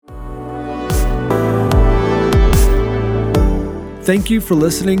Thank you for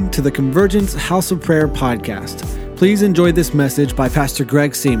listening to the Convergence House of Prayer podcast. Please enjoy this message by Pastor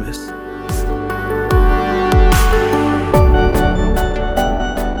Greg Simas.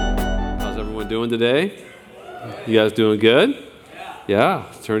 How's everyone doing today? You guys doing good?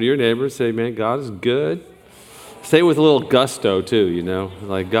 Yeah. Turn to your neighbor and say, man, God is good. Say it with a little gusto too, you know,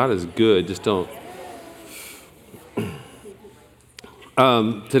 like God is good. Just don't.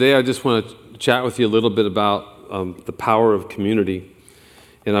 Today I just want to chat with you a little bit about the power of community,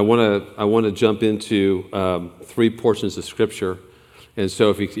 and I want to jump into 3 portions of Scripture. And so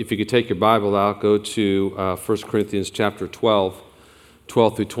if you could take your Bible out, go to 1 Corinthians chapter 12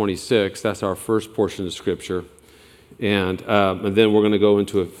 through 26. That's our first portion of Scripture, and then we're going to go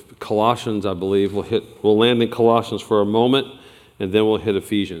into Colossians. I believe we'll land in Colossians for a moment, and then we'll hit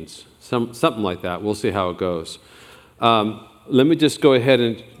Ephesians, something like that. We'll see how it goes. Let me just go ahead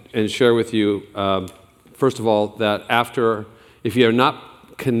and share with you, first of all, that if you are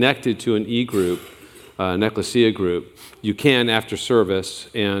not connected to an e-group, an ecclesia group, you can after service,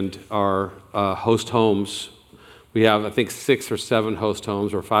 and our host homes, we have, I think, 6 or 7 host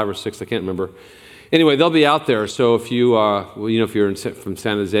homes, or 5 or 6, I can't remember. Anyway, they'll be out there, so if you're from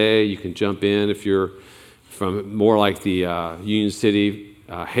San Jose, you can jump in. If you're from more like the Union City,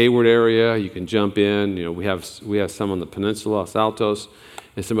 Hayward area, you can jump in. You know, we have some on the peninsula, Los Altos,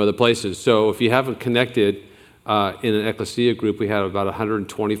 and some other places. So if you haven't connected in an ecclesia group, we had about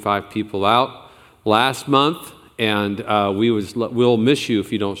 125 people out last month, and we'll miss you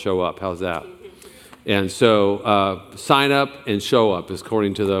if you don't show up. How's that? And so sign up and show up,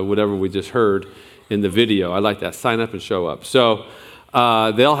 according to whatever we just heard in the video. I like that. Sign up and show up. So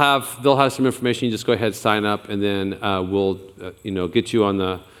they'll have some information. You just go ahead and sign up, and then we'll get you on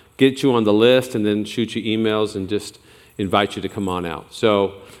the list, and then shoot you emails and just invite you to come on out.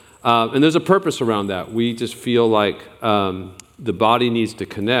 So and there's a purpose around that. We just feel like the body needs to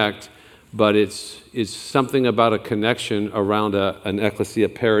connect, but it's something about a connection around an ecclesia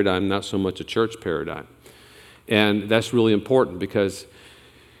paradigm, not so much a church paradigm. And that's really important, because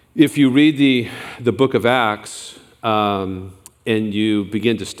if you read the book of Acts and you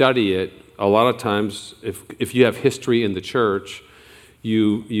begin to study it, a lot of times, if you have history in the church,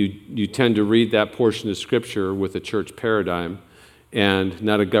 you tend to read that portion of Scripture with a church paradigm and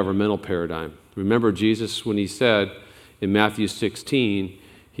not a governmental paradigm. Remember Jesus, when he said in Matthew 16,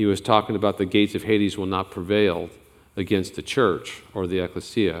 he was talking about the gates of Hades will not prevail against the church or the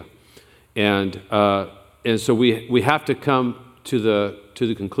ecclesia. And so we have to come to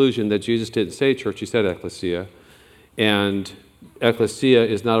the conclusion that Jesus didn't say church, he said ecclesia. And ecclesia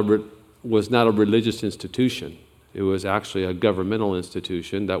was not a religious institution. It was actually a governmental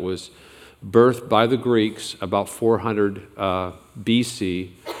institution that was birthed by the Greeks about 400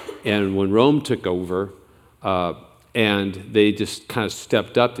 BC. And when Rome took over, and they just kind of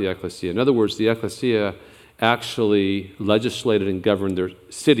stepped up the ecclesia. In other words, the ecclesia actually legislated and governed their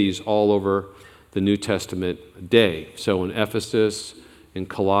cities all over the New Testament day. So in Ephesus, in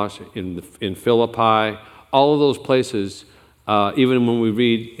Colossae, in Philippi, all of those places, even when we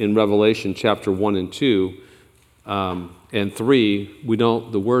read in Revelation chapter 1 and 2 and 3,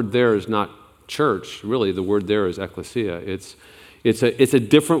 the word there is not church. Really, the word there is ecclesia. It's a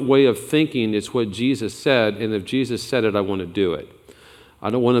different way of thinking. It's what Jesus said, and if Jesus said it, I want to do it. I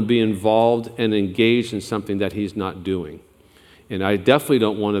don't want to be involved and engaged in something that he's not doing. And I definitely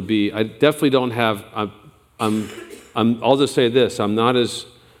don't want to be, I definitely don't have, I'll just say this, I'm not as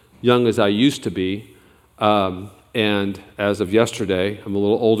young as I used to be, and as of yesterday, I'm a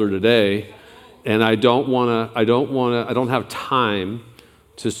little older today, and I don't have time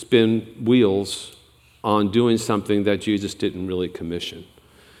to spin wheels on doing something that Jesus didn't really commission.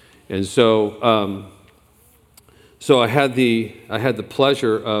 And so I had the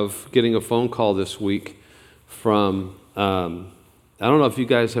pleasure of getting a phone call this week from, I don't know if you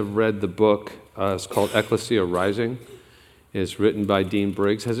guys have read the book. It's called Ecclesia Rising. It's written by Dean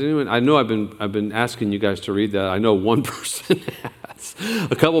Briggs. Has anyone? I know I've been asking you guys to read that. I know one person has.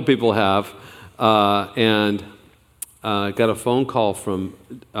 A couple people have, and got a phone call from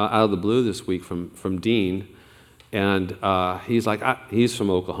out of the blue this week from Dean, and he's like, he's from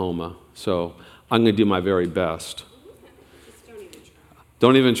Oklahoma, so I'm going to do my very best. Just don't even try.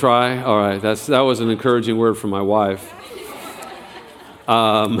 Don't even try? All right, that was an encouraging word from my wife.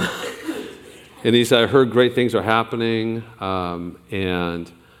 And he said, I heard great things are happening,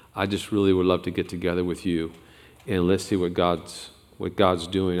 and I just really would love to get together with you, and let's see what God's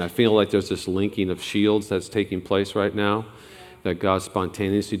doing. I feel like there's this linking of shields that's taking place right now, that God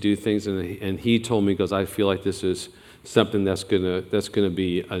spontaneously do things, and he told me, because I feel like this is something that's gonna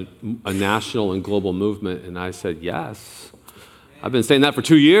be a national and global movement, and I said yes. I've been saying that for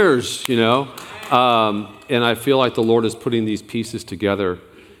 2 years, and I feel like the Lord is putting these pieces together.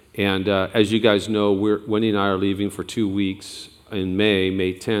 And as you guys know, Wendy and I are leaving for 2 weeks in May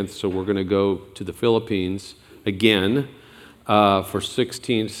 10th, so we're going to go to the Philippines again for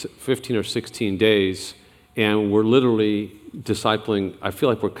 15 or 16 days, and we're literally discipling. I feel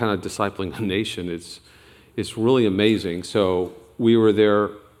like we're kind of discipling a nation. It's really amazing. So we were there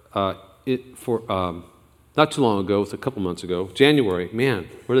for not too long ago. It was a couple months ago. January. Man,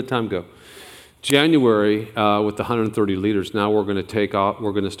 where did time go? January with the 130 leaders. Now we're going to take off.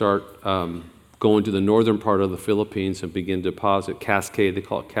 We're going to start going to the northern part of the Philippines and begin to cascade. They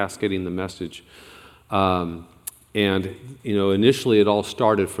call it cascading the message. And initially it all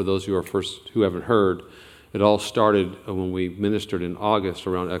started, for those who haven't heard, it all started when we ministered in August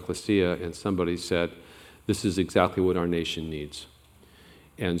around Ecclesia, and somebody said, "This is exactly what our nation needs."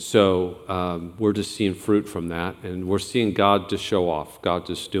 And so we're just seeing fruit from that, and we're seeing God just show off. God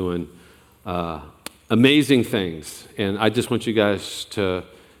just doing amazing things. And I just want you guys to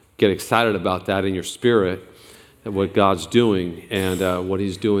get excited about that in your spirit, and what God's doing and what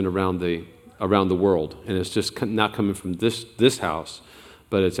He's doing around the world. And it's just not coming from this house,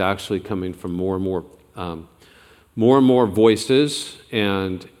 but it's actually coming from more and more voices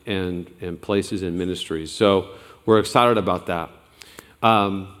and places and ministries. So we're excited about that.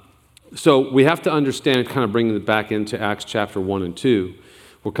 So we have to understand, kind of bringing it back into Acts chapter 1 and 2,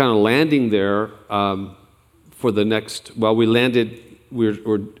 we're kind of landing there for the next,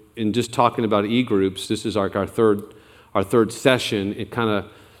 we're in just talking about e-groups. This is our third session, in kind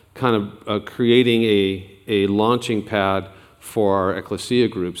of creating a launching pad for our ecclesia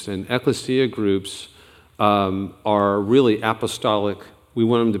groups. And ecclesia groups are really apostolic. We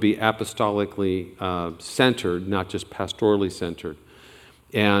want them to be apostolically centered, not just pastorally centered.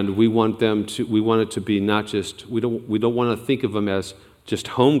 And we want it to be not just, we don't want to think of them as just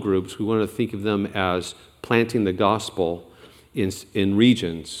home groups. We want to think of them as planting the gospel in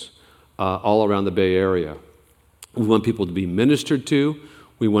regions all around the Bay Area. We want people to be ministered to.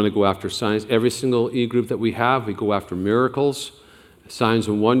 We want to go after signs. Every single e-group that we have, we go after miracles, signs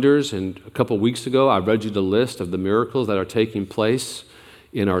and wonders. And a couple of weeks ago, I read you the list of the miracles that are taking place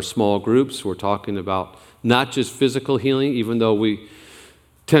in our small groups. We're talking about not just physical healing, even though we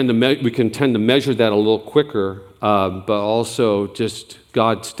can tend to measure that a little quicker, but also just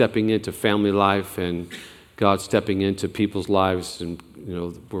God stepping into family life and God stepping into people's lives, and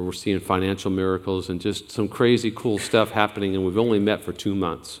where we're seeing financial miracles and just some crazy cool stuff happening, and we've only met for 2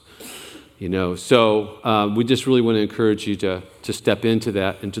 months. So we just really want to encourage you to step into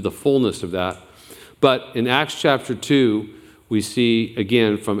that, into the fullness of that. But in Acts chapter 2, we see,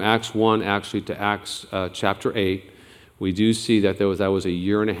 again, from Acts 1 actually to Acts chapter 8, we do see that that was a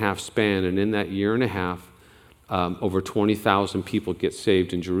 1.5 year span, and in that 1.5 year, over 20,000 people get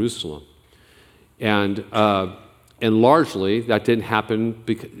saved in Jerusalem. And largely, that didn't happen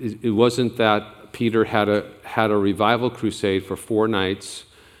because it wasn't that Peter had a revival crusade for 4 nights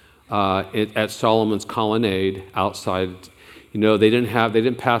at Solomon's colonnade outside. They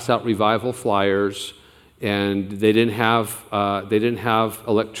didn't pass out revival flyers, and they didn't have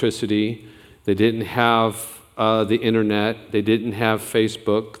electricity. They didn't have the internet. They didn't have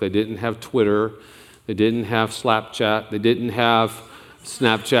Facebook. They didn't have Twitter. They didn't have Slapchat. They didn't have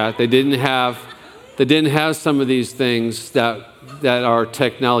Snapchat. They didn't have some of these things that our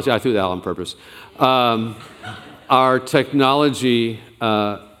technology. I threw that on purpose. Our technology.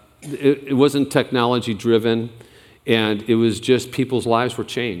 It wasn't technology driven, and it was just people's lives were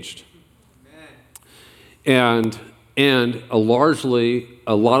changed. And largely,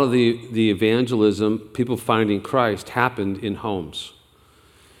 a lot of the evangelism, people finding Christ, happened in homes.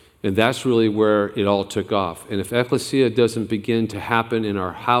 And that's really where it all took off. And if ecclesia doesn't begin to happen in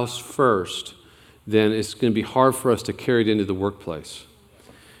our house first, then it's going to be hard for us to carry it into the workplace.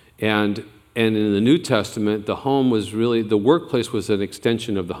 And in the New Testament, the workplace was an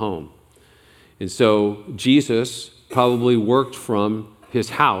extension of the home. And so Jesus probably worked from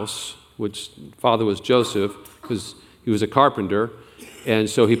his house, which father was Joseph, because he was a carpenter. And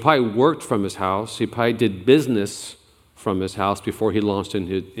so he probably worked from his house. He probably did business from his house before he launched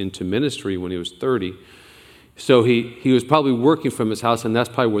into ministry when he was 30. So he was probably working from his house, and that's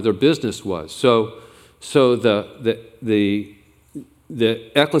probably where their business was. So the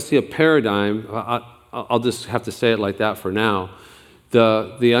ecclesia paradigm, I'll just have to say it like that for now,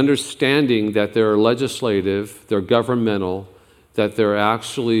 the understanding that they're legislative, they're governmental, that they're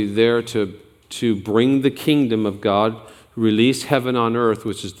actually there to bring the kingdom of God, release heaven on earth,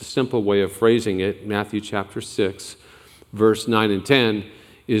 which is the simple way of phrasing it, Matthew chapter 6, verse 9 and 10,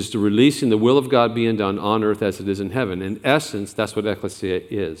 is the releasing the will of God being done on earth as it is in heaven. In essence, that's what ecclesia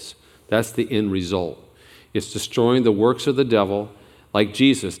is. That's the end result. It's destroying the works of the devil like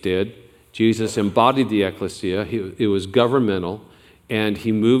Jesus did. Jesus embodied the ecclesia. It was governmental, and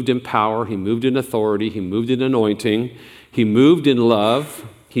he moved in power. He moved in authority. He moved in anointing. He moved in love.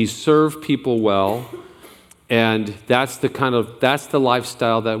 He served people well. And that's the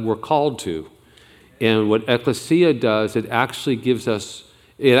lifestyle that we're called to. And what ecclesia does, it actually gives us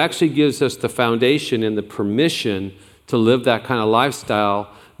the foundation and the permission to live that kind of lifestyle,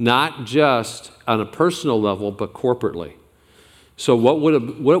 not just on a personal level, but corporately. So what would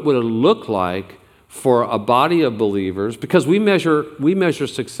it look like for a body of believers? Because we measure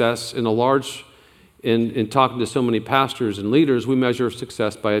success in talking to so many pastors and leaders, we measure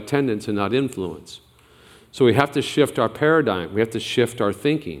success by attendance and not influence. So we have to shift our paradigm. We have to shift our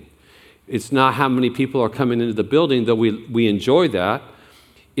thinking. It's not how many people are coming into the building, though we enjoy that.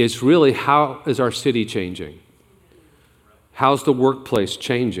 It's really, how is our city changing? How's the workplace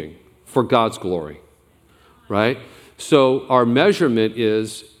changing for God's glory, right? So our measurement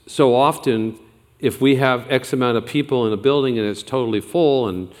is, so often, if we have X amount of people in a building and it's totally full,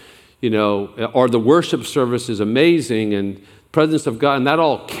 and or the worship service is amazing and presence of God, and that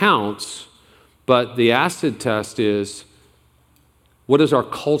all counts, but the acid test is, what does our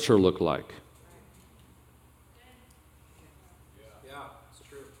culture look like? Yeah, it's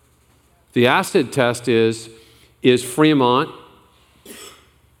true. The acid test is Fremont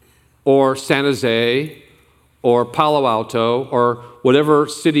or San Jose or Palo Alto or whatever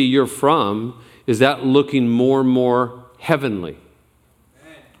city you're from, is that looking more and more heavenly?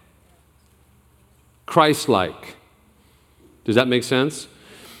 Christ-like. Does that make sense?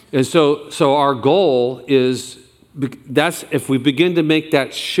 And so our goal is, that's if we begin to make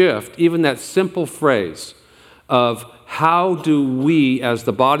that shift, even that simple phrase of how do we as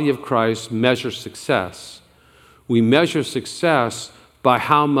the body of Christ measure success? We measure success by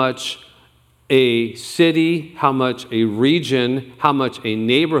how much a city, how much a region, how much a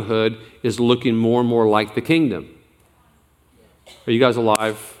neighborhood is looking more and more like the kingdom. Are you guys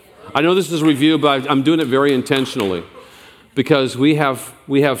alive? I know this is a review, but I'm doing it very intentionally because we have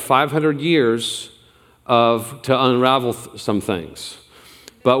 500 years to unravel some things.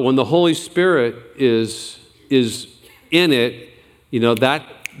 But when the Holy Spirit is in it,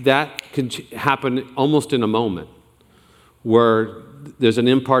 that can happen almost in a moment, where there's an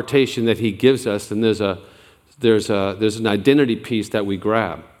impartation that He gives us, and there's an identity piece that we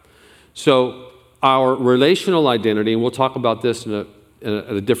grab. So our relational identity, and we'll talk about this at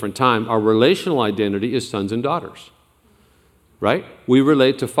a different time, our relational identity is sons and daughters, right? We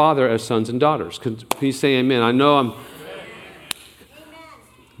relate to Father as sons and daughters. Can you say amen? I know Amen.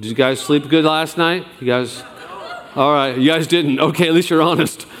 Did you guys sleep good last night? You guys? All right, you guys didn't. Okay, at least you're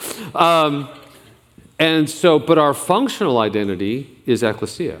honest. But our functional identity is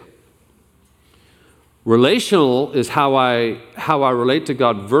ecclesia. Relational is how I relate to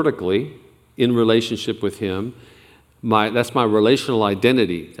God vertically in relationship with Him. That's my relational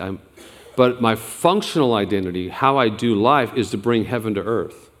identity. But my functional identity, how I do life, is to bring heaven to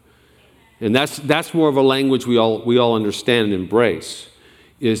earth. And that's more of a language we all understand and embrace,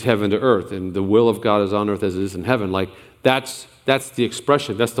 is heaven to earth. And the will of God is on earth as it is in heaven. Like that's the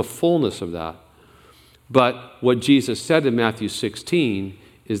expression, that's the fullness of that. But what Jesus said in Matthew 16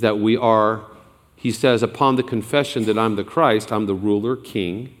 is that He says, upon the confession that I'm the Christ, I'm the ruler,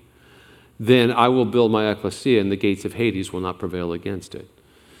 king, then I will build my ecclesia, and the gates of Hades will not prevail against it.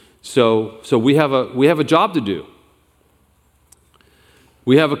 So we have a job to do.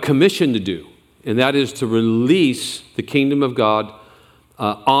 We have a commission to do, and that is to release the kingdom of God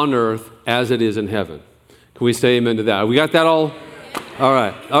on earth as it is in heaven. Can we say amen to that? We got that all? All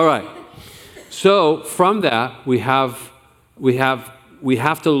right. So from that, we have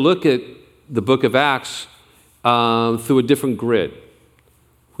to look at the book of Acts through a different grid.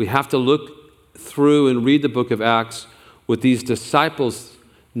 We have to look through and read the book of Acts with these disciples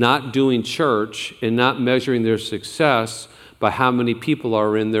not doing church and not measuring their success by how many people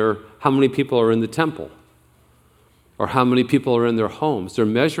are in the temple, or how many people are in their homes. They're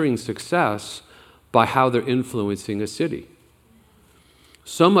measuring success by how they're influencing a city.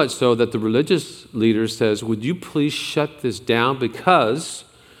 So much so that the religious leader says, would you please shut this down, because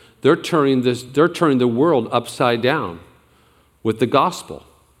they're turning the world upside down with the gospel.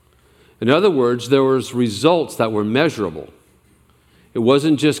 In other words, there was results that were measurable. It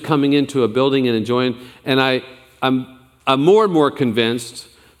wasn't just coming into a building and enjoying. And I'm more and more convinced,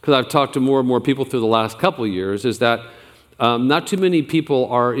 because I've talked to more and more people through the last couple of years, is that not too many people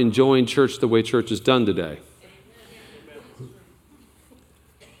are enjoying church the way church is done today.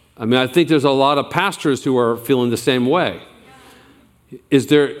 I mean, I think there's a lot of pastors who are feeling the same way. Is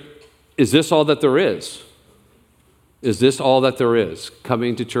this all that there is? Is this all that there is?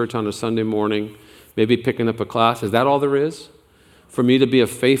 Coming to church on a Sunday morning, maybe picking up a class, is that all there is? For me to be a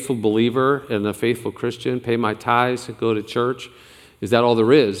faithful believer and a faithful Christian, pay my tithes and go to church, is that all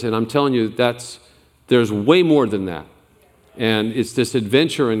there is? And I'm telling you, there's way more than that. And it's this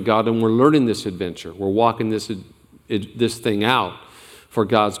adventure in God, and we're learning this adventure. We're walking this thing out for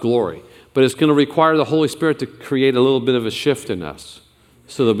God's glory. But it's going to require the Holy Spirit to create a little bit of a shift in us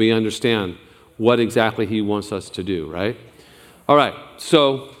so that we understand what exactly He wants us to do, right? All right,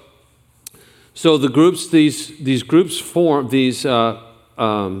 so the groups, these groups form,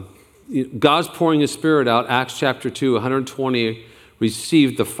 God's pouring His Spirit out. Acts chapter 2, 120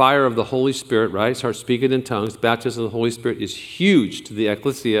 received the fire of the Holy Spirit, right? Start speaking in tongues. Baptism of the Holy Spirit is huge to the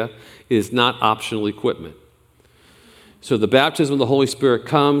ecclesia. It is not optional equipment. So the baptism of the Holy Spirit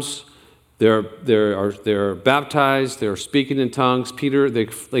comes. They're baptized. They're speaking in tongues. Peter,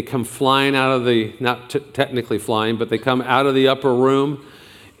 they come flying out of not technically flying, but they come out of the upper room,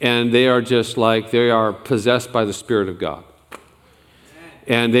 and they are just like, they are possessed by the Spirit of God.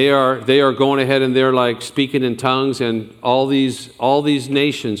 And they are going ahead and they're like speaking in tongues, and all these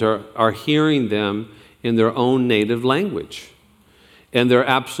nations are hearing them in their own native language. And they're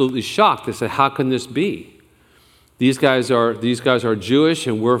absolutely shocked. They say, how can this be? These guys are Jewish,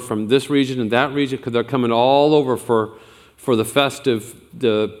 and we're from this region and that region, because they're coming all over for the festive,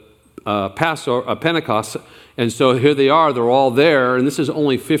 Passover, Pentecost. And so here they are, they're all there, and this is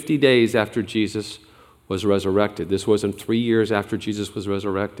only 50 days after Jesus was resurrected. This wasn't 3 years after Jesus was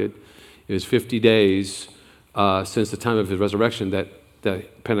resurrected. It was 50 days since the time of His resurrection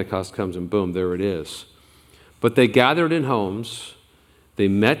that Pentecost comes, and boom, there it is. But they gathered in homes, they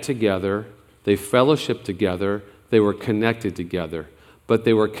met together, they fellowshiped together, they were connected together. But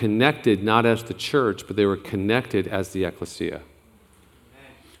they were connected not as the church, but they were connected as the ecclesia.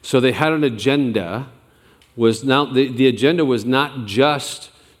 So they had an agenda. The agenda was not just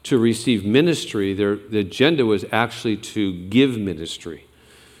to receive ministry. The agenda was actually to give ministry.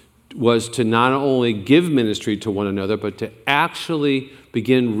 Was to not only give ministry to one another, but to actually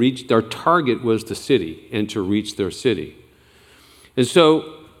their target was the city, and to reach their city. And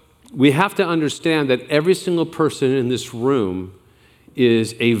so we have to understand that every single person in this room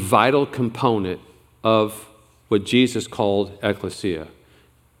is a vital component of what Jesus called ecclesia.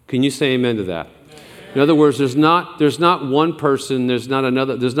 Can you say amen to that? In other words, there's not one person, there's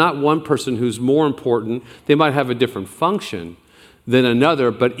not one person who's more important. They might have a different function than another,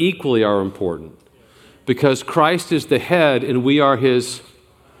 but equally are important. Because Christ is the head and we are his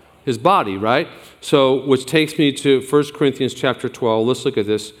body, right? So, which takes me to 1 Corinthians chapter 12. Let's look at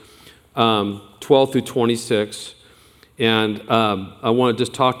this, 12 through 26. And I want to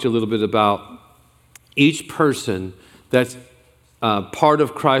just talk to you a little bit about each person that's part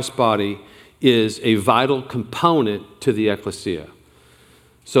of Christ's body is a vital component to the ecclesia.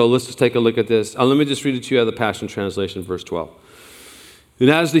 So let's just take a look at this. Let me just read it to you out of the Passion Translation, verse 12. And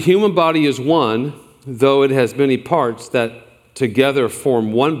as the human body is one, though it has many parts that together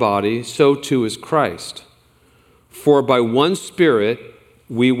form one body, so too is Christ. For by one Spirit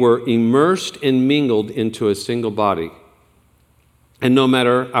we were immersed and mingled into a single body. And no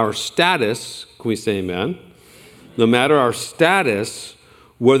matter our status, can we say amen? No matter our status,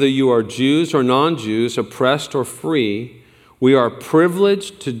 whether you are Jews or non-Jews, oppressed or free, we are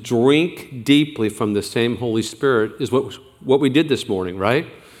privileged to drink deeply from the same Holy Spirit, is what we did this morning, right?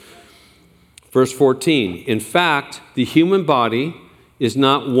 Verse 14, in fact, the human body is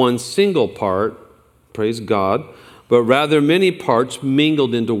not one single part, praise God, but rather many parts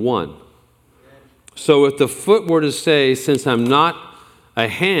mingled into one. So if the foot were to say, since I'm not a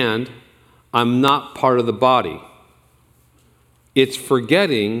hand, I'm not part of the body, it's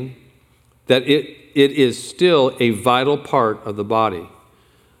forgetting that it is still a vital part of the body.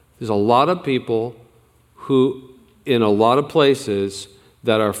 There's a lot of people who, in a lot of places,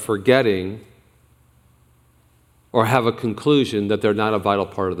 that are forgetting or have a conclusion that they're not a vital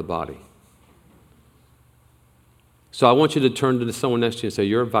part of the body. So I want you to turn to someone next to you and say,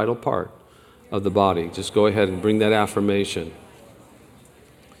 you're a vital part of the body. Just go ahead and bring that affirmation.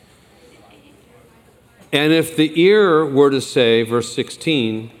 And if the ear were to say, verse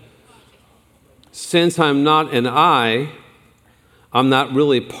 16, since I'm not an eye, I'm not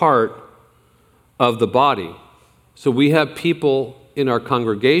really part of the body. So we have people in our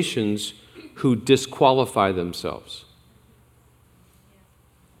congregations who disqualify themselves.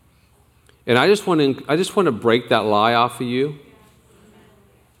 And I just want to break that lie off of you.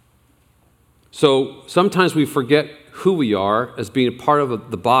 So sometimes we forget who we are as being a part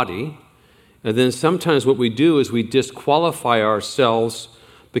of the body. And then sometimes what we do is we disqualify ourselves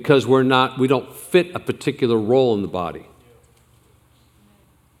because we don't fit a particular role in the body.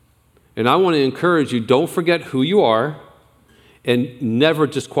 And I want to encourage you, don't forget who you are and never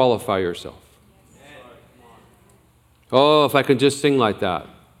disqualify yourself. Oh, if I could just sing like that.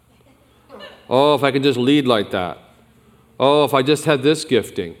 Oh, if I could just lead like that. Oh, if I just had this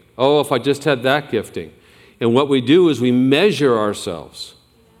gifting. Oh, if I just had that gifting. And what we do is we measure ourselves.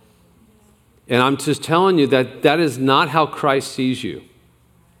 And I'm just telling you that that is not how Christ sees you.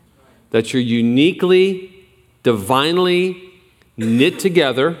 That you're uniquely, divinely knit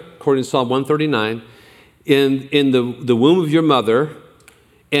together, according to Psalm 139, in the womb of your mother,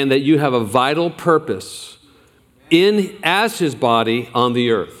 and that you have a vital purpose as his body on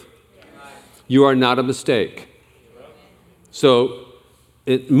the earth. You are not a mistake. So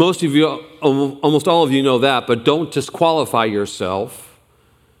most of you, almost all of you know that, but don't disqualify yourself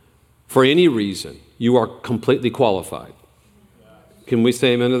for any reason. You are completely qualified. Can we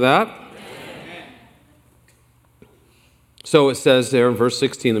say amen to that? Amen. So it says there in verse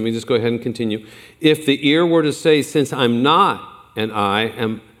 16, let me just go ahead and continue. If the ear were to say, since I'm not an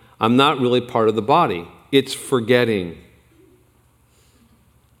eye, I'm not really part of the body, it's forgetting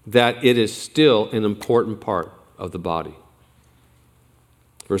that it is still an important part of the body.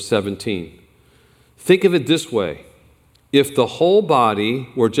 Verse 17. Think of it this way. If the whole body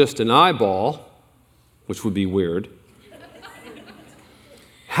were just an eyeball, which would be weird,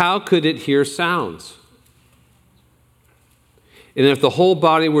 how could it hear sounds? And if the whole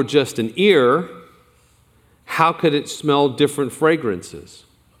body were just an ear, how could it smell different fragrances?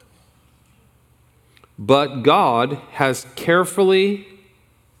 But God has carefully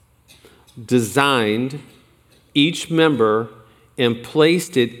designed each member and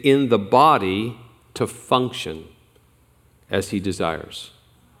placed it in the body to function as he desires.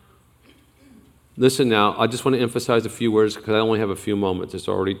 Listen now, I just want to emphasize a few words because I only have a few moments. It's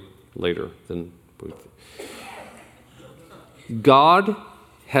already later than... God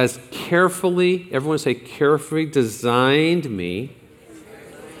has carefully, everyone say carefully designed me.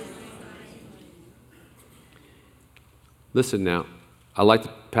 Listen now, I like the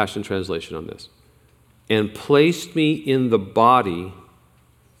Passion Translation on this. And placed me in the body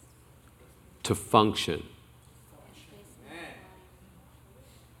to function.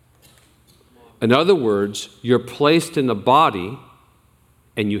 In other words, you're placed in the body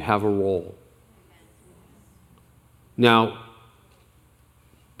and you have a role. Now,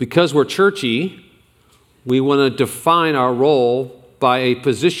 because we're churchy, we want to define our role by a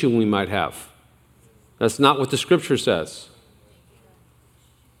position we might have. That's not what the scripture says.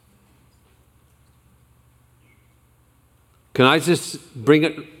 Can I just bring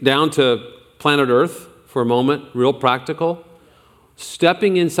it down to planet Earth for a moment, real practical?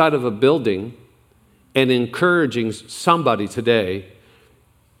 Stepping inside of a building and encouraging somebody today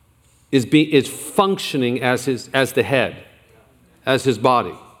is functioning as the head, as his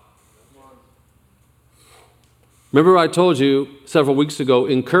body. Remember I told you several weeks ago,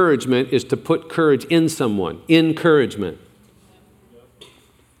 encouragement is to put courage in someone. Encouragement.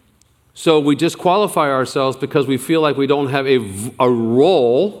 So we disqualify ourselves because we feel like we don't have a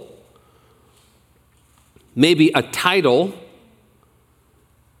role, maybe a title,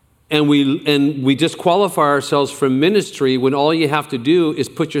 and we disqualify ourselves from ministry when all you have to do is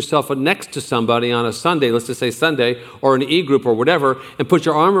put yourself next to somebody on a Sunday, let's just say Sunday, or an e-group or whatever, and put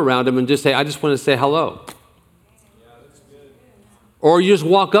your arm around them and just say, I just want to say hello. Or you just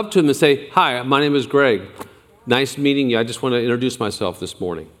walk up to them and say, hi, my name is Greg. Nice meeting you. I just want to introduce myself this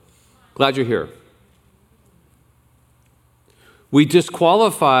morning. Glad you're here. We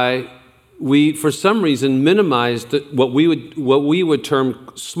disqualify, we for some reason minimize what we would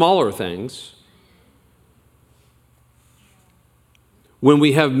term smaller things when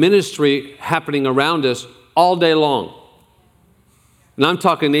we have ministry happening around us all day long. And I'm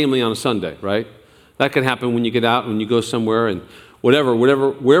talking namely on a Sunday, right? That can happen when you get out, when you go somewhere and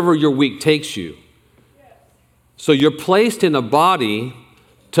wherever your week takes you. So you're placed in a body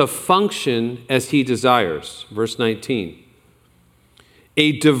to function as he desires. Verse 19.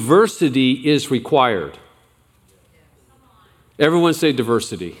 A diversity is required. Everyone say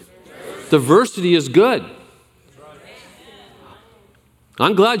diversity. Diversity is good.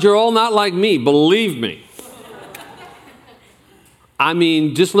 I'm glad you're all not like me, believe me. I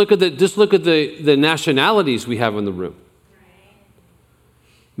mean, just look at the nationalities we have in the room.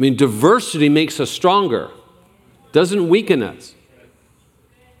 I mean, diversity makes us stronger, doesn't weaken us.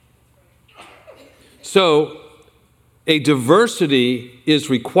 So, A diversity is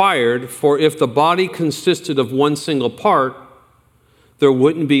required, for if the body consisted of one single part, there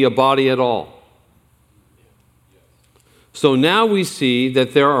wouldn't be a body at all. So now we see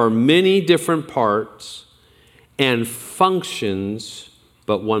that there are many different parts and functions,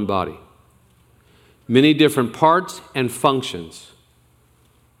 but one body. Many different parts and functions,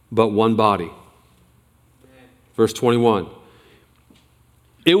 but one body. Verse 21.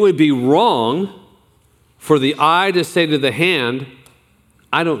 It would be wrong for the eye to say to the hand,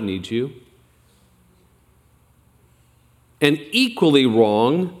 I don't need you. And equally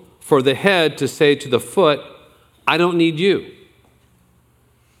wrong for the head to say to the foot, I don't need you.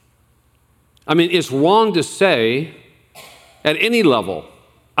 I mean, it's wrong to say at any level,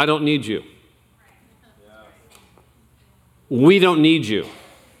 I don't need you. We don't need you.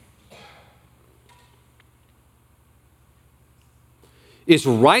 It's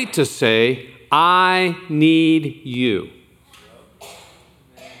right to say, I need you.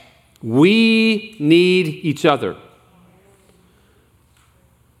 We need each other.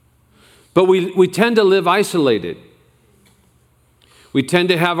 But we tend to live isolated. We tend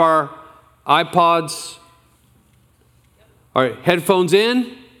to have our iPods, our headphones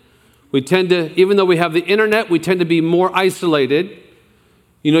in. We tend to, even though we have the internet, we tend to be more isolated.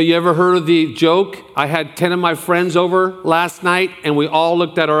 You know, you ever heard of the joke? I had 10 of my friends over last night and we all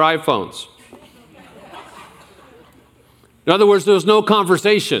looked at our iPhones. In other words, there was no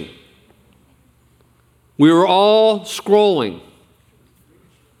conversation. We were all scrolling.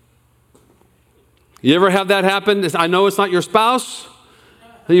 You ever have that happen? I know it's not your spouse,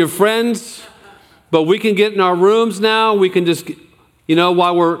 your friends, but we can get in our rooms now. We can just, you know,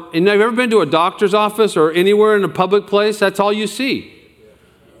 while we're, and have you ever been to a doctor's office or anywhere in a public place? That's all you see.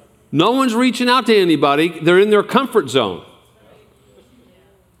 No one's reaching out to anybody. They're in their comfort zone.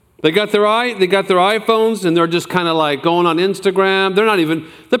 They got their iPhones and they're just kind of like going on Instagram.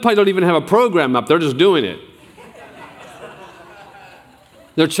 They probably don't even have a program up. They're just doing it.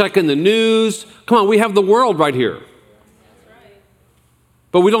 They're checking the news. Come on, we have the world right here.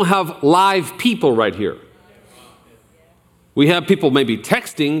 But we don't have live people right here. We have people maybe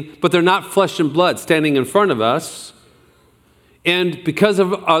texting, but they're not flesh and blood standing in front of us. And because of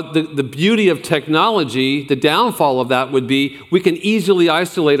the beauty of technology, the downfall of that would be we can easily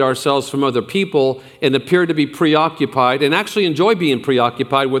isolate ourselves from other people and appear to be preoccupied and actually enjoy being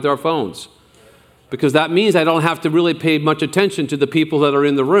preoccupied with our phones. Because that means I don't have to really pay much attention to the people that are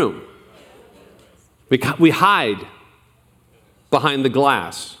in the room. We hide behind the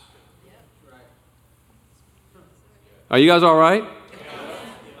glass. Are you guys all right?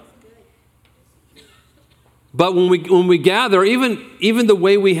 But when we gather, even the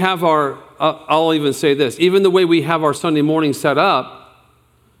way we have our, I'll even say this, even the way we have our Sunday morning set up,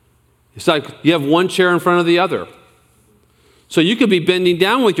 it's like you have one chair in front of the other. So you could be bending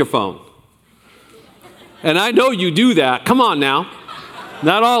down with your phone. And I know you do that. Come on now.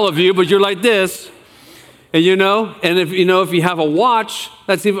 Not all of you, but you're like this. And and if you have a watch,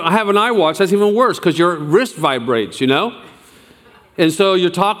 I have an iWatch, that's even worse because your wrist vibrates, And so you're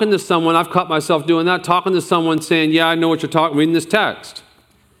talking to someone, I've caught myself doing that, talking to someone saying, yeah, I know what you're talking, reading this text.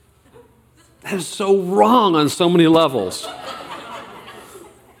 That is so wrong on so many levels.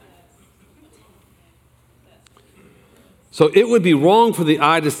 So it would be wrong for the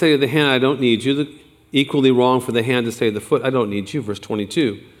eye to say to the hand, I don't need you. Equally wrong for the hand to say to the foot, I don't need you. Verse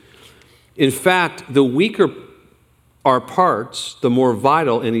 22. In fact, the weaker our parts, the more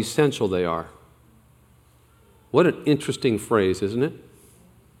vital and essential they are. What an interesting phrase, isn't it?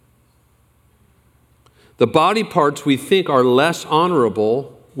 The body parts we think are less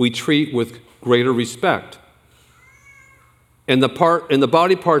honorable, we treat with greater respect. And the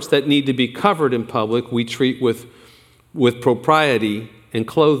body parts that need to be covered in public, we treat with propriety and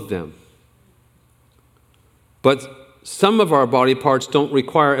clothe them. But some of our body parts don't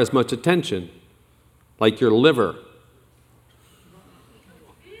require as much attention, like your liver.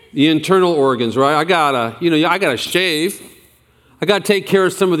 The internal organs, right? I gotta shave. I gotta take care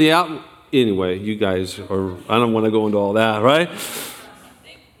of some of the anyway, you guys I don't want to go into all that, right?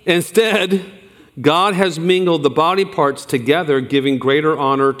 Instead, God has mingled the body parts together, giving greater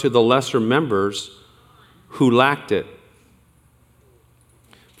honor to the lesser members who lacked it.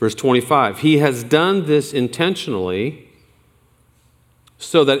 Verse 25, He has done this intentionally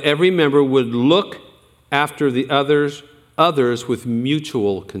so that every member would look after the others with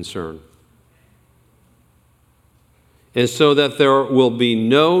mutual concern. And so that there will be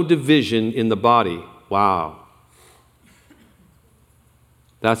no division in the body. Wow.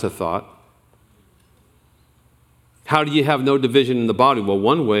 That's a thought. How do you have no division in the body? Well,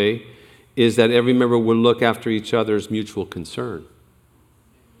 one way is that every member would look after each other's mutual concern.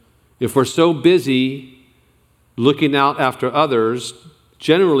 If we're so busy looking out after others,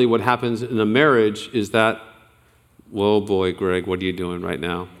 generally what happens in a marriage is that, whoa, boy, Greg, what are you doing right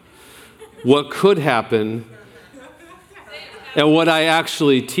now? What could happen, and what I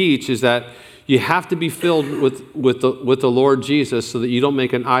actually teach is that you have to be filled with the Lord Jesus so that you don't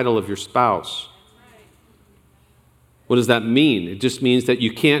make an idol of your spouse. What does that mean? It just means that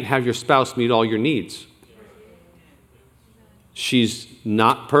you can't have your spouse meet all your needs. She's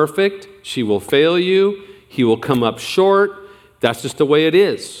not perfect. She will fail you. He will come up short. That's just the way it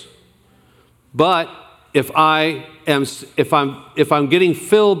is. But if I'm getting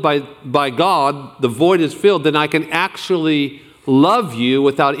filled by God, the void is filled, then I can actually love you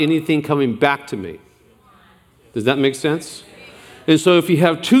without anything coming back to me. Does that make sense? And so if you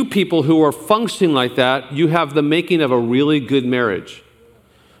have two people who are functioning like that, you have the making of a really good marriage.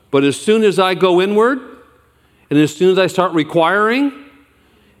 But as soon as I go inward, and as soon as I start requiring,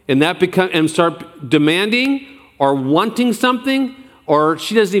 and start demanding or wanting something, or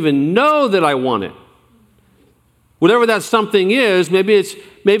she doesn't even know that I want it. Whatever that something is, maybe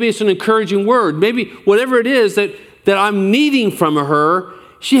it's an encouraging word. Maybe whatever it is that I'm needing from her,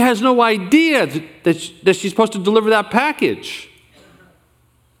 she has no idea that she's supposed to deliver that package.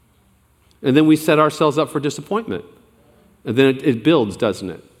 And then we set ourselves up for disappointment. And then it builds, doesn't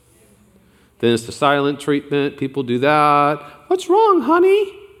it? Then it's the silent treatment. People do that. What's wrong,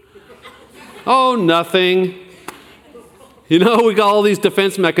 honey? Oh, nothing. We got all these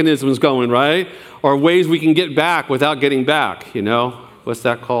defense mechanisms going, right? Or ways we can get back without getting back, What's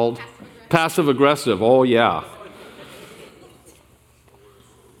that called? Passive aggressive. Oh, yeah.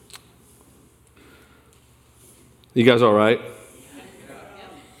 You guys all right?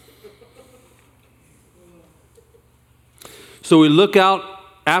 So we look out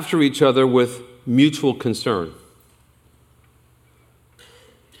after each other with mutual concern.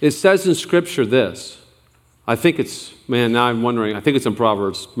 It says in Scripture this. I think it's in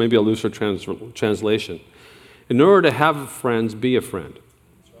Proverbs, maybe a looser translation. In order to have friends, be a friend.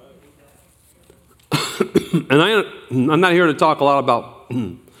 And I'm not here to talk a lot about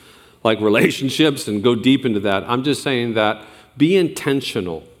like relationships and go deep into that. I'm just saying that be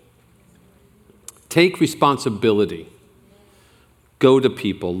intentional. Take responsibility. Go to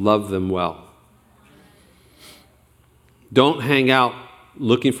people, love them well. Don't hang out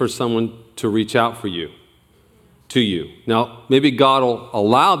looking for someone to reach out to you. Now, maybe God will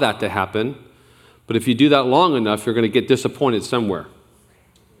allow that to happen, but if you do that long enough, you're going to get disappointed somewhere.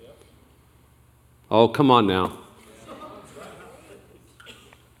 Oh, come on now.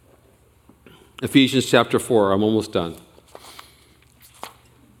 Ephesians chapter 4, I'm almost done.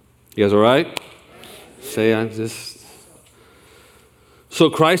 You guys all right? So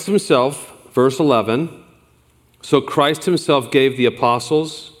Christ himself, verse 11, so Christ himself gave the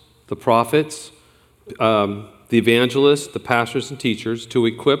apostles, the prophets, the evangelists, the pastors and teachers to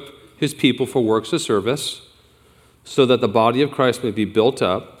equip his people for works of service so that the body of Christ may be built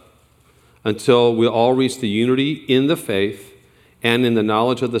up until we all reach the unity in the faith and in the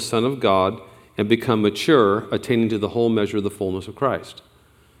knowledge of the Son of God and become mature, attaining to the whole measure of the fullness of Christ.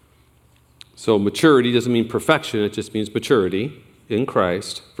 So maturity doesn't mean perfection, it just means maturity in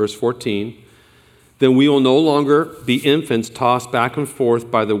Christ. Verse 14, then we will no longer be infants tossed back and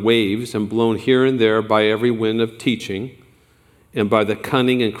forth by the waves and blown here and there by every wind of teaching and by the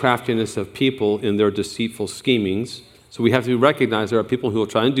cunning and craftiness of people in their deceitful schemings. So we have to recognize there are people who will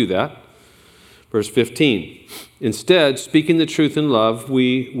try and do that. Verse 15, instead, speaking the truth in love,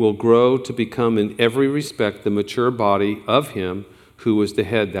 we will grow to become in every respect the mature body of him who is the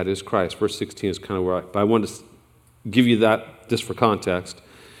head, that is Christ. Verse 16 is kind of where but I want to give you that just for context.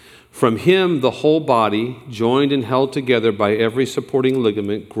 From him, the whole body, joined and held together by every supporting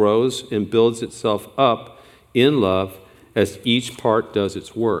ligament, grows and builds itself up in love as each part does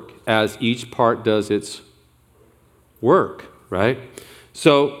its work. As each part does its work, right?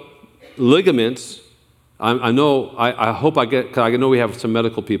 So, ligaments, I know we have some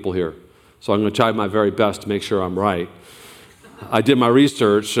medical people here, so I'm going to try my very best to make sure I'm right. I did my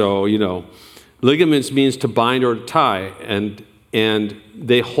research, so, ligaments means to bind or to tie, and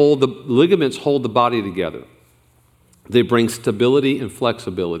ligaments hold the body together. They bring stability and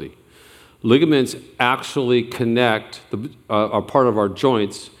flexibility. Ligaments actually are part of our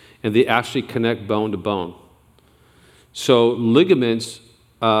joints, and they actually connect bone to bone. So ligaments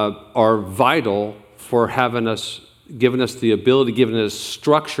are vital for giving us the ability, giving us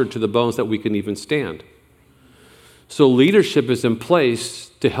structure to the bones that we can even stand. So leadership is in place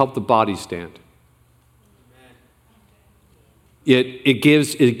to help the body stand. It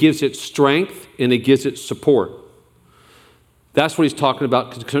gives it strength and it gives it support. That's what he's talking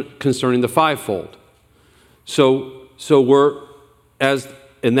about concerning the fivefold. So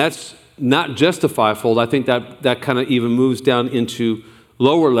and that's not just the fivefold. I think that kind of even moves down into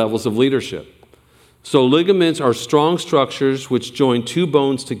lower levels of leadership. So ligaments are strong structures which join two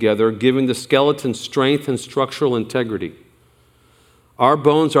bones together, giving the skeleton strength and structural integrity. Our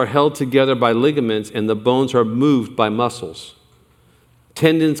bones are held together by ligaments, and the bones are moved by muscles.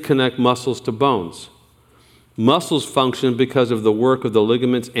 Tendons connect muscles to bones. Muscles function because of the work of the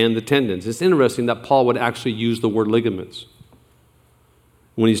ligaments and the tendons. It's interesting that Paul would actually use the word ligaments.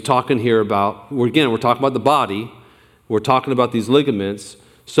 When he's talking here about, we're talking about the body. We're talking about these ligaments.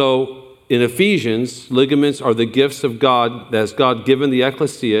 So in Ephesians, ligaments are the gifts of God, as God given the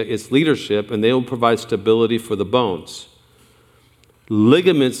ecclesia its leadership, and they will provide stability for the bones.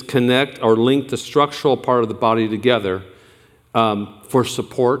 Ligaments connect or link the structural part of the body together for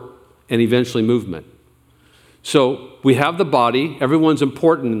support and eventually movement. So we have the body. Everyone's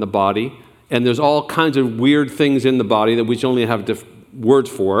important in the body, and there's all kinds of weird things in the body that we only have words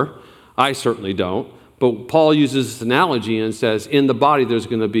for. I certainly don't. But Paul uses this analogy and says, in the body there's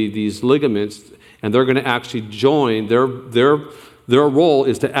going to be these ligaments, and they're going to actually join. Their role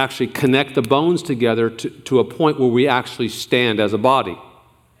is to actually connect the bones together to a point where we actually stand as a body,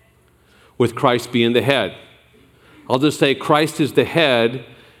 with Christ being the head. I'll just say Christ is the head,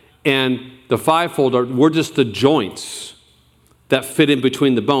 and the fivefold we're just the joints that fit in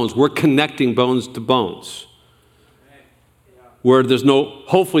between the bones. We're connecting bones to bones, where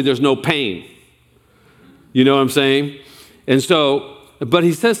hopefully there's no pain. You know what I'm saying? And so, but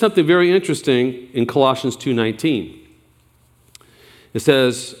he says something very interesting in Colossians 2:19. It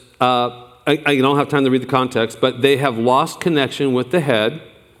says, I don't have time to read the context, but they have lost connection with the head,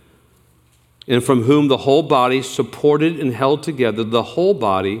 and from whom the whole body supported and held together, the whole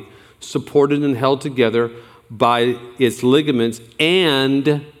body supported and held together by its ligaments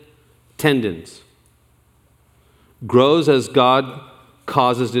and tendons, grows as God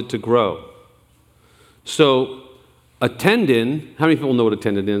causes it to grow. So a tendon, how many people know what a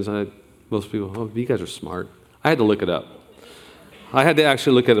tendon is? Most people, oh, you guys are smart. I had to look it up. I had to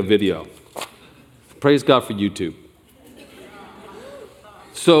actually look at a video. Praise God for YouTube.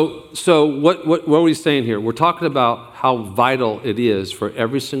 So what are we saying here? We're talking about how vital it is for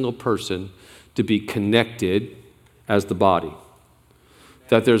every single person to be connected as the body.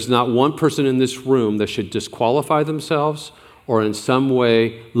 That there's not one person in this room that should disqualify themselves or in some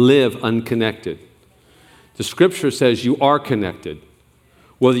way live unconnected. The scripture says you are connected.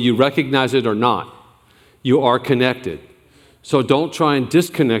 Whether you recognize it or not, you are connected. So don't try and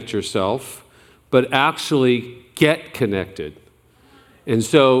disconnect yourself, but actually get connected. And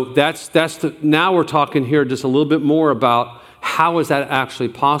so now we're talking here just a little bit more about how is that actually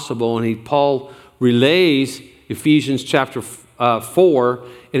possible. And Paul relays Ephesians chapter 4,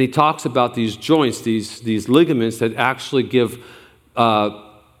 and he talks about these joints, these ligaments that actually give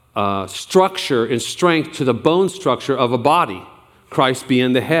structure and strength to the bone structure of a body, Christ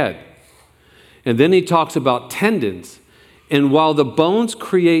being the head. And then he talks about tendons. And while the bones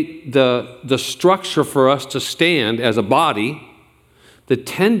create the structure for us to stand as a body, the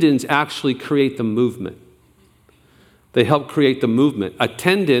tendons actually create the movement. They help create the movement. A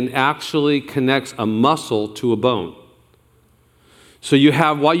tendon actually connects a muscle to a bone. So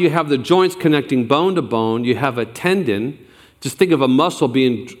while you have the joints connecting bone to bone, you have a tendon. Just think of a muscle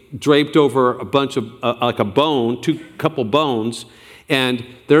being draped over a bunch of, like a bone, couple bones, and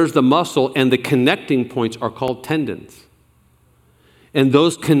there's the muscle, and the connecting points are called tendons. And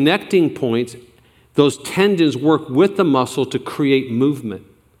those connecting points, those tendons work with the muscle to create movement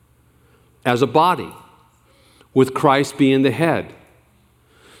as a body, with Christ being the head.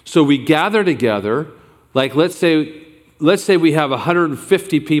 So we gather together, like let's say we have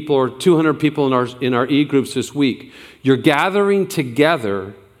 150 people or 200 people in our e-groups this week. You're gathering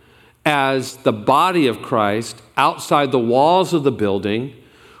together as the body of Christ outside the walls of the building,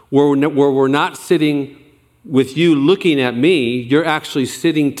 where we're not sitting with you looking at me. You're actually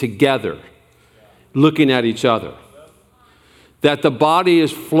sitting together, looking at each other. That the body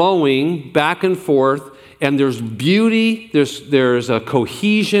is flowing back and forth, and there's beauty, there's a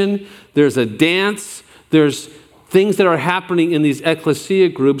cohesion, there's a dance, there's things that are happening in these ecclesia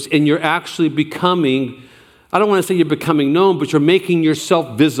groups, and you're actually becoming, I don't want to say you're becoming known, but you're making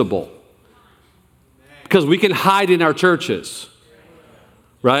yourself visible. Because we can hide in our churches,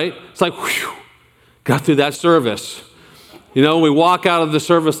 right? It's like, whew, got through that service. You know, we walk out of the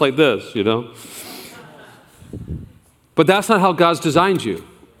service like this, you know. But that's not how God's designed you.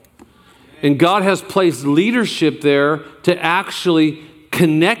 And God has placed leadership there to actually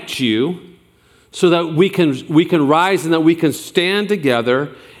connect you so that we can rise and that we can stand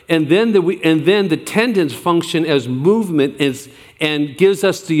together. And then the tendons function as movement and gives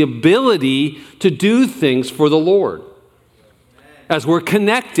us the ability to do things for the Lord. As we're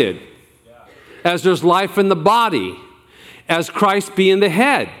connected, as there's life in the body, as Christ being the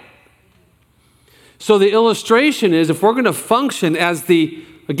head. So the illustration is, if we're going to function as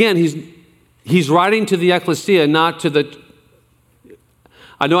again, he's writing to the ecclesia, not to the,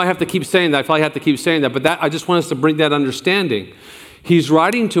 I know I have to keep saying that, I feel like I have to keep saying that, but I just want us to bring that understanding. He's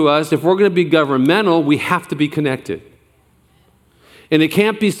writing to us, if we're going to be governmental, we have to be connected. And it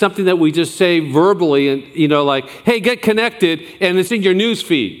can't be something that we just say verbally and, like, hey, get connected, and it's in your news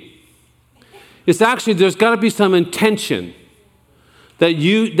feed. It's actually, there's got to be some intention that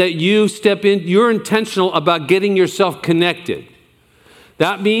you step in. You're intentional about getting yourself connected.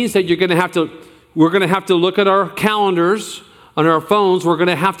 That means that we're going to have to look at our calendars on our phones. We're going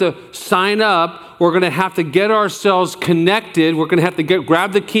to have to sign up. We're going to have to get ourselves connected. We're going to have to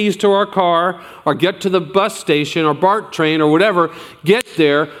grab the keys to our car or get to the bus station or BART train or whatever. Get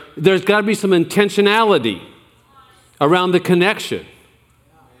there. There's got to be some intentionality around the connection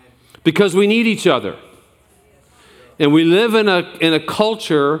because we need each other. And we live in a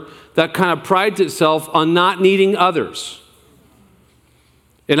culture that kind of prides itself on not needing others.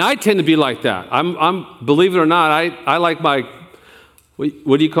 And I tend to be like that. I'm believe it or not, I like my,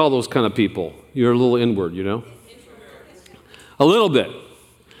 what do you call those kind of people? You're a little inward, A little bit.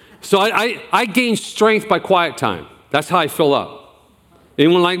 So I gain strength by quiet time. That's how I fill up.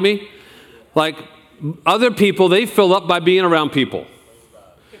 Anyone like me? Like other people, they fill up by being around people.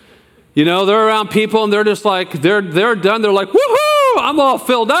 They're around people and they're just like, they're done. They're like, woohoo, I'm all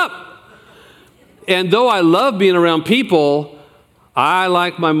filled up. And though I love being around people, I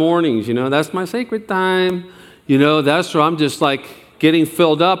like my mornings, that's my sacred time. That's where I'm just like getting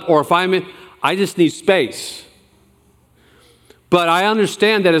filled up. Or if I just need space. But I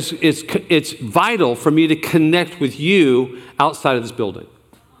understand that it's vital for me to connect with you outside of this building.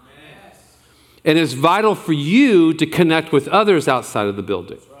 And it's vital for you to connect with others outside of the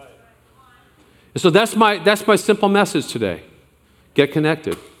building. So that's my simple message today. Get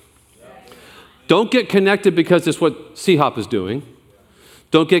connected. Don't get connected because it's what C-Hop is doing.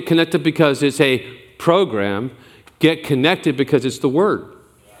 Don't get connected because it's a program. Get connected because it's the Word.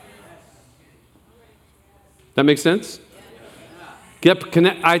 That makes sense?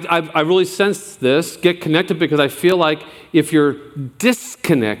 I really sense this. Get connected because I feel like if you're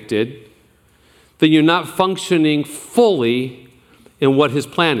disconnected, then you're not functioning fully in what His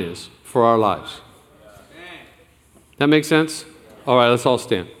plan is for our lives. That makes sense? All right, let's all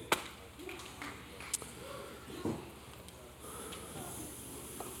stand.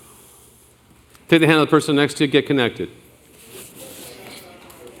 Take the hand of the person next to you, get connected.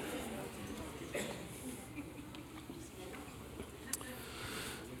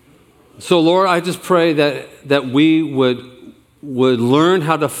 So, Lord, I just pray that we would learn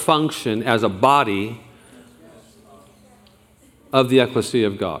how to function as a body of the ecclesia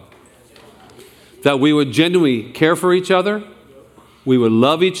of God. That we would genuinely care for each other, we would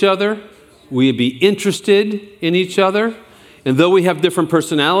love each other, we would be interested in each other, and though we have different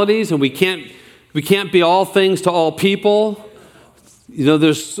personalities and we can't be all things to all people,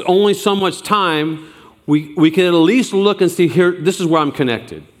 there's only so much time, we can at least look and see here, this is where I'm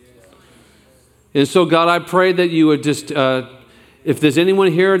connected. And so, God, I pray that you would just, if there's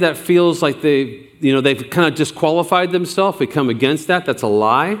anyone here that feels like they've kind of disqualified themselves, we come against that. That's a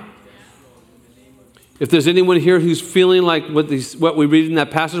lie. If there's anyone here who's feeling like what we read in that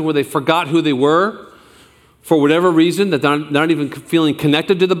passage where they forgot who they were for whatever reason, that they're not even feeling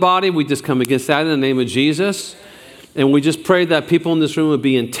connected to the body, we just come against that in the name of Jesus. And we just pray that people in this room would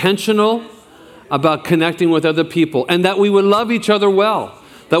be intentional about connecting with other people and that we would love each other well,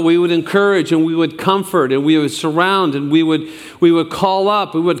 that we would encourage and we would comfort and we would surround and we would call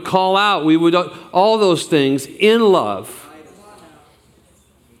up, we would call out, we would all those things in love.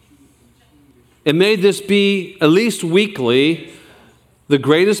 And may this be, at least weekly,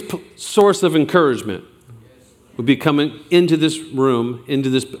 the source of encouragement would be coming into this room,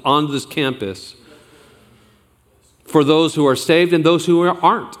 onto this campus, for those who are saved and those who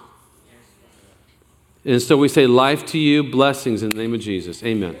aren't. And so we say life to you, blessings in the name of Jesus.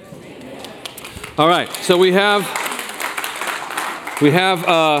 Amen. All right, so we do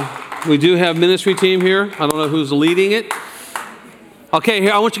have ministry team here. I don't know who's leading it. Okay,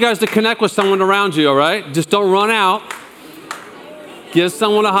 here, I want you guys to connect with someone around you, all right? Just don't run out. Give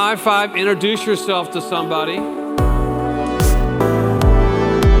someone a high five. Introduce yourself to somebody.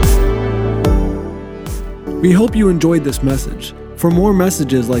 We hope you enjoyed this message. For more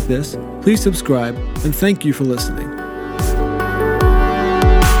messages like this, please subscribe, and thank you for listening.